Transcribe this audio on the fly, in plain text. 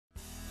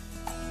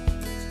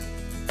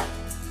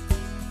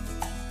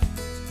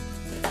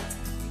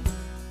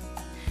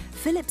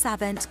Philips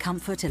Avent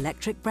Comfort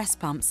electric breast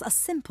pumps are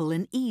simple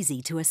and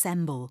easy to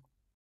assemble.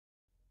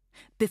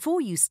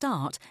 Before you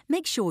start,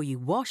 make sure you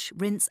wash,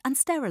 rinse and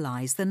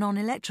sterilise the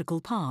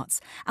non-electrical parts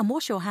and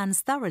wash your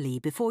hands thoroughly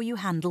before you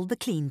handle the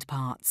cleaned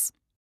parts.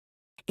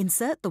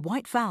 Insert the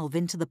white valve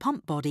into the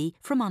pump body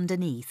from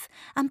underneath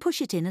and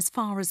push it in as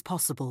far as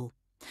possible.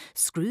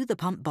 Screw the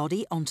pump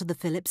body onto the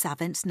Philips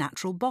Avent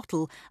Natural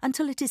bottle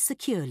until it is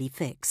securely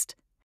fixed.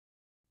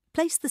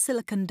 Place the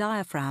silicone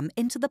diaphragm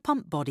into the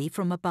pump body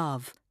from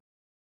above.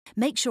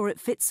 Make sure it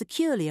fits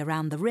securely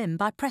around the rim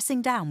by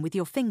pressing down with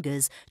your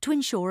fingers to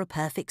ensure a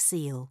perfect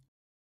seal.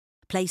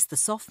 Place the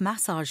soft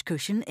massage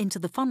cushion into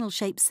the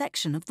funnel-shaped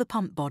section of the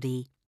pump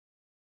body.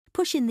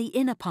 Push in the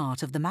inner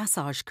part of the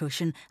massage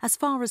cushion as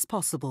far as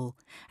possible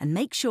and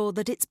make sure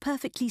that it's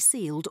perfectly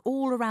sealed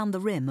all around the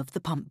rim of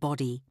the pump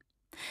body.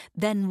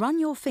 Then run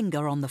your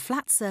finger on the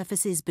flat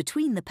surfaces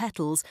between the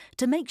petals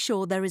to make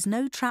sure there is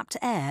no trapped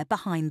air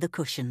behind the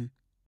cushion.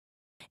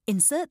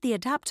 Insert the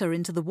adapter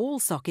into the wall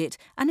socket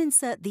and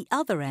insert the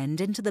other end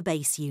into the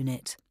base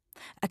unit.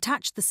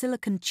 Attach the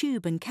silicone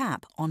tube and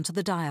cap onto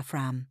the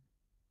diaphragm.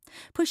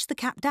 Push the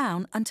cap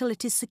down until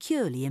it is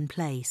securely in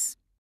place.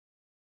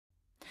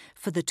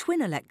 For the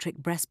twin electric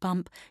breast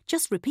pump,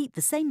 just repeat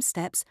the same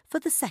steps for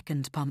the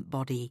second pump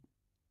body.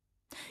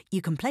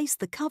 You can place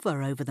the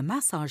cover over the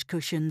massage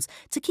cushions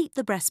to keep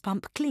the breast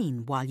pump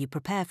clean while you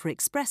prepare for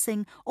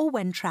expressing or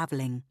when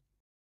travelling.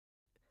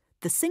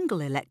 The single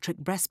electric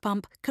breast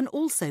pump can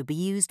also be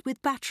used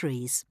with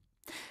batteries.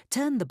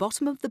 Turn the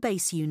bottom of the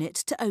base unit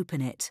to open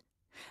it.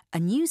 A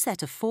new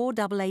set of 4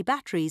 AA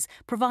batteries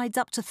provides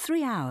up to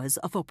 3 hours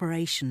of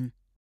operation.